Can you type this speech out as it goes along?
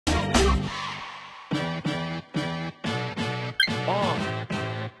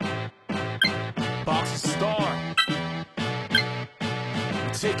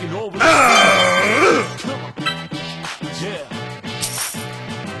taking over the scene. Come on. Yeah.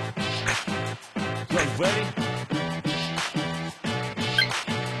 Yo, ready?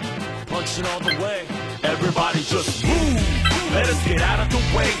 Punching all the way. Everybody just move. Let us get out of the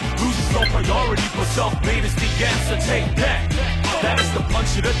way. Losing no priority, but self-made is the answer. Take that. That is the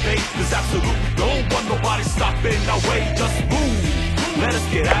punch of the day. There's absolutely no one, nobody stopping our way. Just move. Let us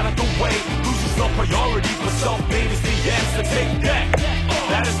get out of the way. Losing no priority, but self-made is the answer. Take that.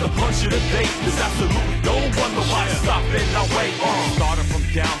 That is the punch of the day. There's absolutely no one, nobody stopping our way. Started from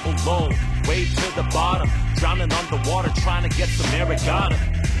down below, way to the bottom, drowning underwater, trying to get some air. I got 'em.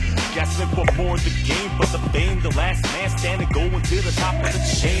 Gasping for more in the game, for the fame, the last man standing, going to the top of the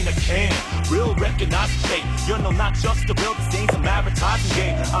chain. I can real recognize the fate. You know, not just the real disdain's an advertising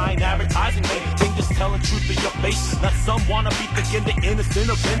game. I ain't advertising, mate. Think just telling truth to your face. Not some wanna be thinking the innocent,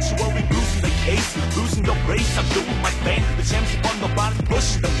 eventually losing the case, losing the race. I'm doing my thing. The championship on nobody's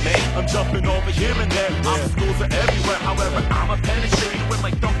pushing the main. I'm jumping over here and there. Obstacles are everywhere. However, I'm a penetrator with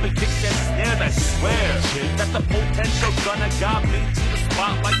my thumping kicks and snares. I swear that the potential gonna guide me to the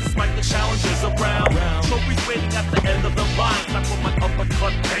spotlight. Despite the challenges around, trophies waiting at the end of the line. Time for my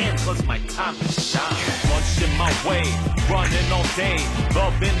uppercut band, cause my time to shine. Punching my way, running all day,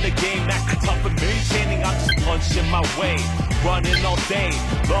 loving the game, acting tough and maintaining. I'm just punching my way, running all day,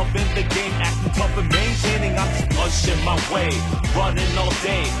 loving the game, acting tough and maintaining. I'm just punching my way, running all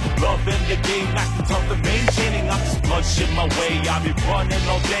day, loving the game, acting tough and maintaining. I'm just punching my way, I'll be running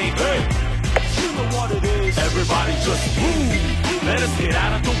all day. Hey, you know what it is. Everybody just move. Let us get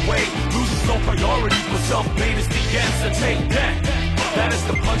out of the way. Losing no priority, but self-made is the answer. Take that. That is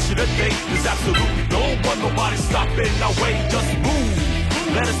the punch of the day. There's absolutely no one, nobody stopping our way. Just move.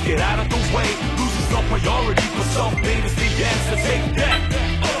 Let us get out of the way. Losing no priority, but self-made is the answer. Take that.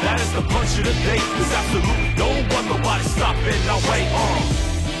 That is the punch of the day. There's absolutely no one, nobody stopping our way.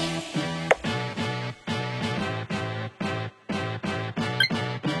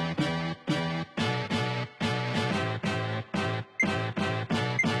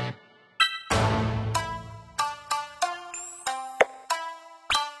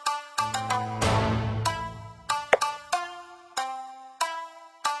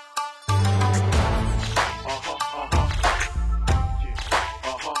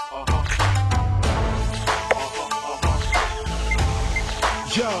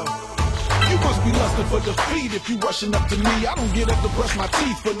 Yo, you must be lusting for defeat if you rushing up to me. I don't get up to brush my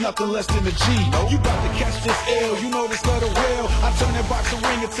teeth for nothing less than a G. You got to catch this L, you know this letter well. I turn that boxing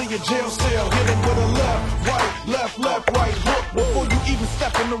ring into your jail cell. Hit him with a left, right hook. Before you even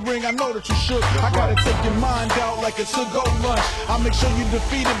step in the ring, I know that you shook. I gotta take your mind out like it's a go lunch. I make sure you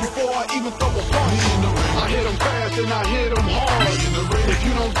defeat it before I even throw a punch. Me in the ring. I hit him fast and I hit him hard. Me in the ring. If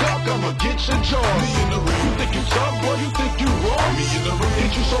you don't duck, I'ma get your jaw. Me in the ring. You think you tough, boy, you think you raw. Me in the ring.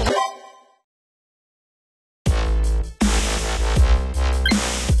 Hit you so hard.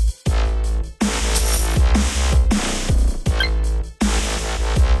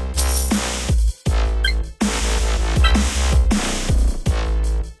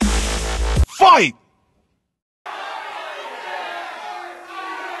 Fight!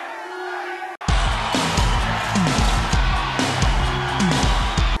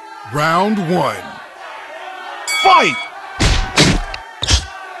 Round 1. Fight!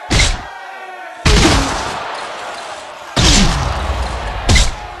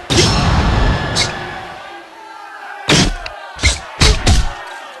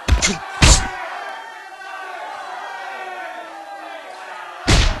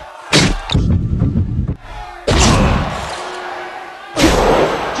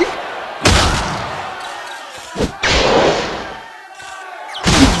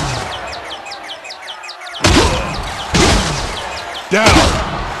 Down.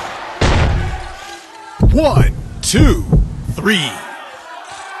 1, 2, 3.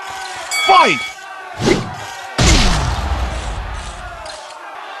 Fight!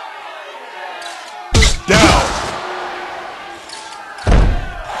 Down.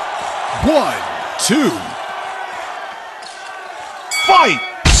 1, 2. Fight!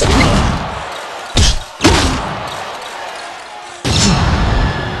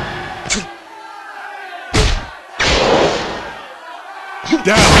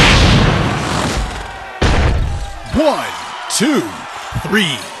 Down. 1, 2,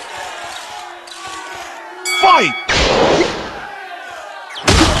 3. Fight!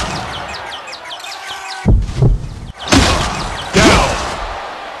 Down.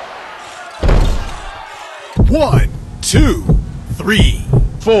 1, 2, 3,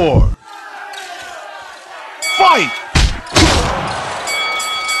 4. Fight!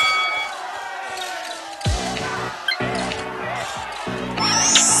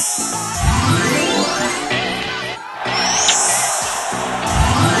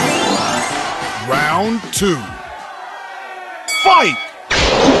 Round 2. Fight!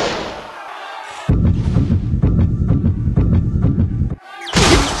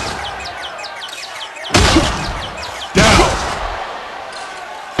 Down.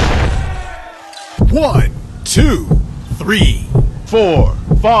 1, 2, 3, 4,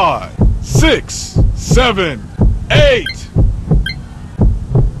 5, 6, 7, 8.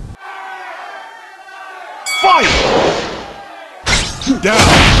 Fight!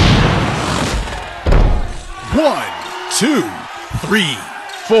 Down. 1, 2, 3,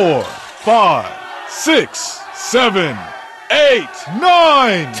 4, 5, 6, 7, 8,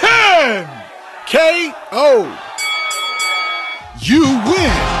 9, 10. KO. You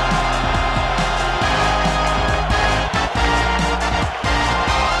win.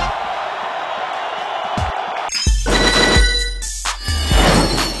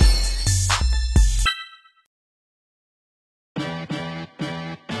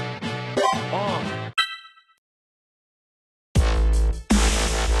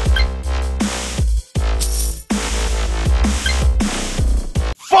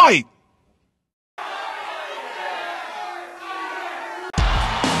 Fight!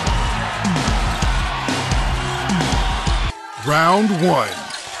 Round 1.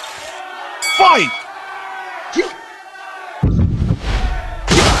 Fight!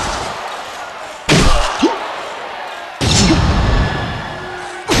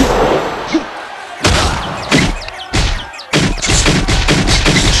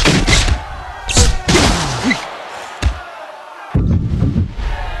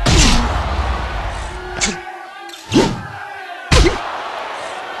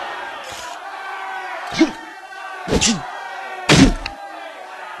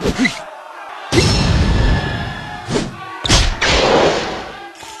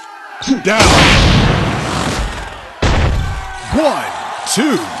 Down. 1,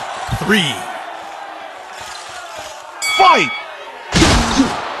 2, 3. Fight!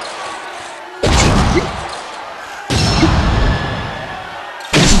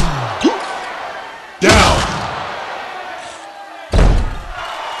 Down.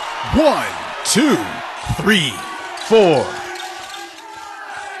 1, 2, 3, 4.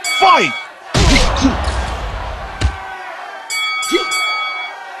 Fight!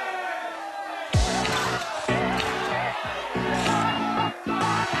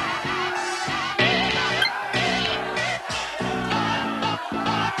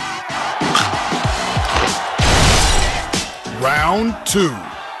 Round 2.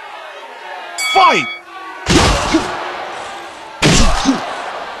 Fight!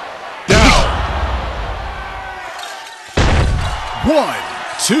 Down. 1,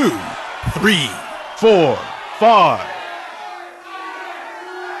 2, 3, 4, 5.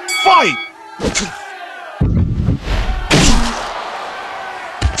 Fight!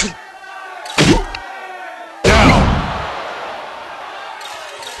 Down.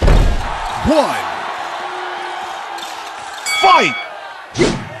 1. Fight!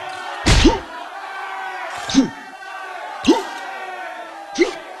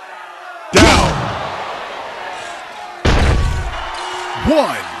 Down.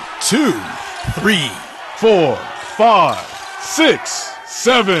 1, 2, 3, 4, 5, 6,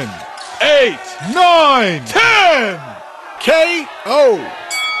 7, 8, 9, 10. KO.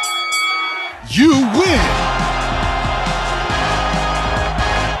 You win.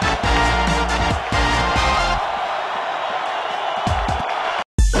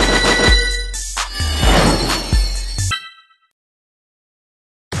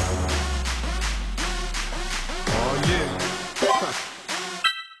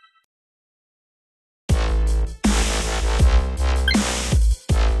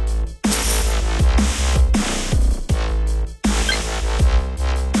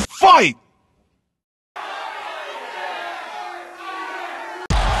 Fight!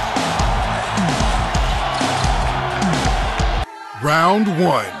 Round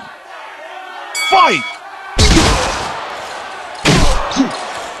 1. Fight!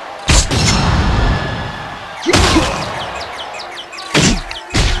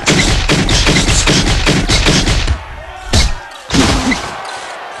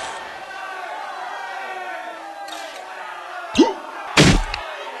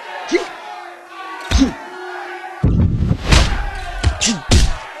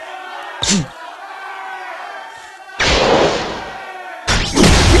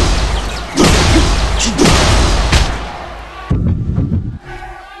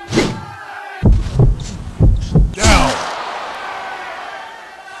 Down.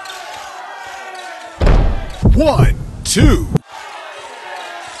 1, 2.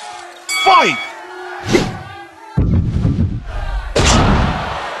 Fight!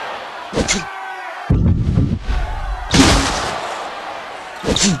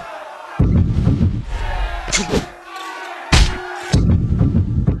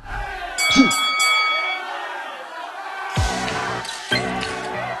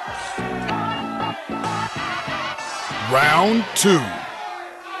 Round 2.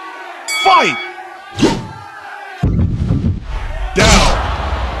 Fight! Down.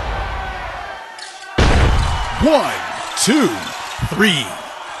 1, 2, 3.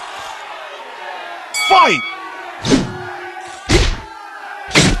 Fight!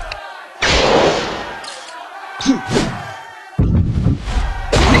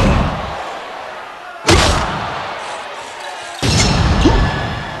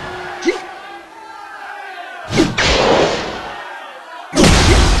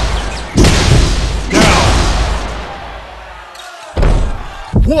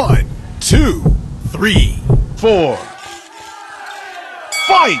 One, 2, 3, 4.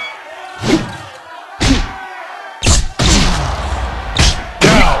 Fight!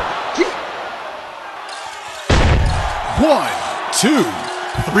 Down. 1, 2,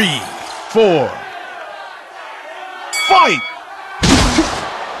 3, 4. Fight!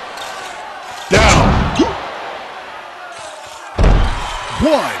 Down.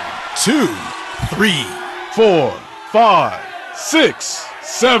 1, 2, 3, 4, 5, 6,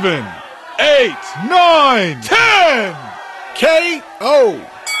 7, 8, 9, 10! KO!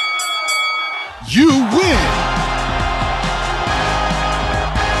 You win!